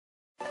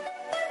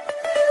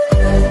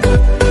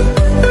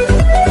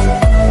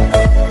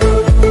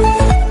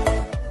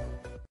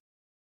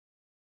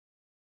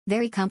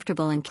Very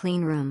comfortable and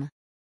clean room.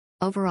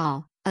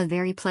 Overall, a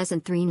very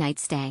pleasant 3-night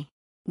stay.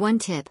 One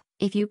tip,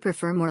 if you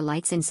prefer more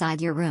lights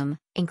inside your room,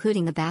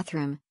 including the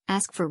bathroom,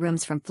 ask for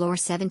rooms from floor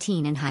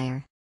 17 and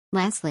higher.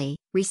 Lastly,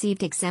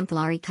 received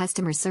exemplary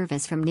customer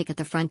service from Nick at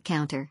the front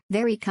counter.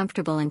 Very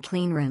comfortable and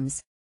clean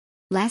rooms.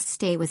 Last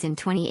stay was in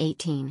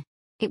 2018.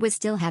 It was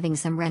still having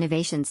some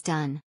renovations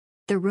done.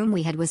 The room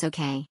we had was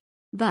okay.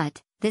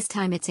 But, this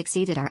time it's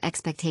exceeded our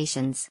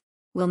expectations.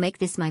 Will make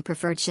this my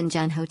preferred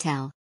Shenzhen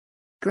hotel.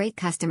 Great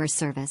customer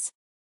service.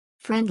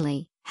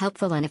 Friendly,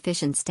 helpful and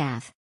efficient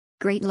staff.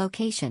 Great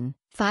location,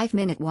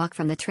 5-minute walk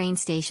from the train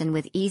station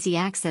with easy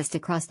access to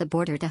cross the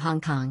border to Hong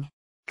Kong.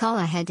 Call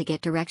ahead to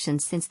get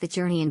directions since the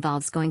journey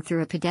involves going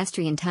through a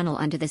pedestrian tunnel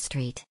under the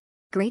street.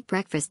 Great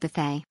breakfast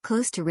buffet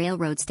close to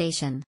railroad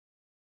station.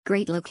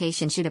 Great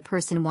location should a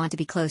person want to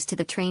be close to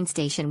the train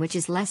station, which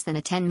is less than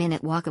a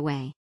 10-minute walk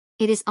away.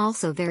 It is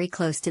also very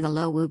close to the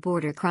Lo Wu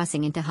border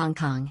crossing into Hong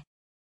Kong.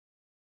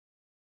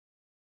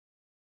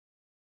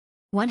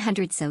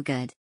 100 so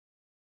good.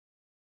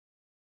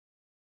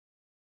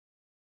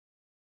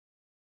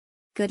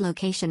 Good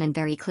location and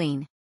very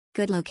clean.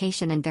 Good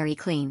location and very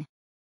clean.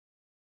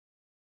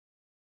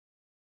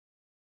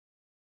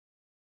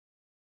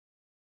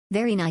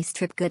 Very nice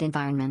trip, good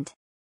environment.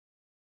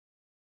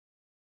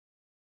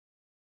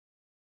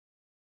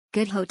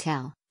 Good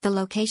hotel, the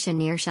location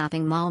near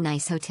shopping mall,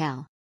 nice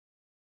hotel.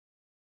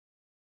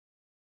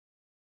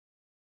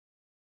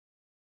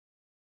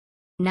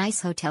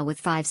 Nice hotel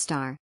with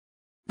 5-star.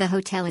 The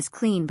hotel is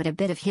clean but a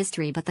bit of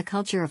history, but the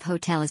culture of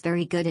hotel is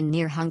very good and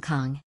near Hong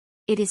Kong.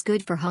 It is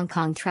good for Hong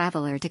Kong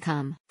traveler to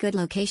come. Good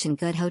location,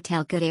 good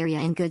hotel, good area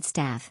and good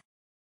staff.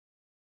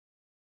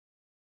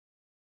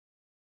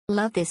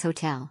 Love this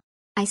hotel.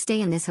 I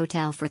stay in this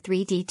hotel for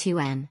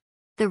 3D2N.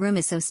 The room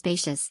is so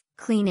spacious,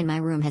 clean, and my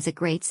room has a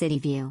great city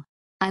view.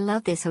 I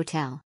love this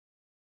hotel.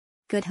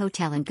 Good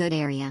hotel and good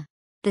area.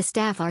 The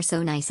staff are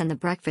so nice and the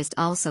breakfast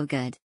also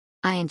good.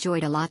 I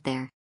enjoyed a lot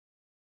there.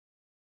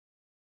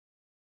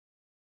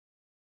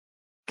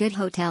 Good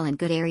hotel and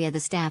good area. The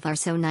staff are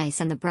so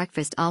nice and the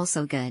breakfast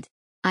also good.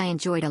 I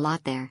enjoyed a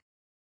lot there.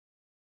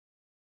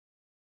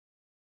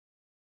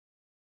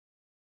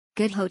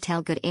 Good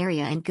hotel, good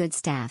area and good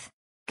staff.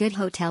 Good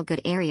hotel,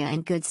 good area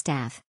and good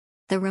staff.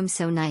 The room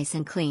so nice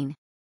and clean.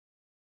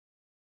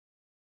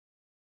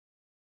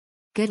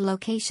 Good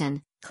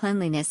location,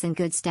 cleanliness and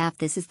good staff.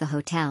 This is the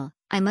hotel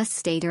I must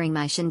stay during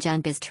my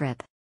Shenzhen biz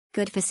trip.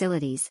 Good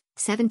facilities,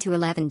 7 to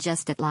 11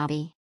 just at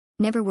lobby.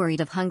 Never worried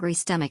of hungry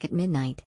stomach at midnight.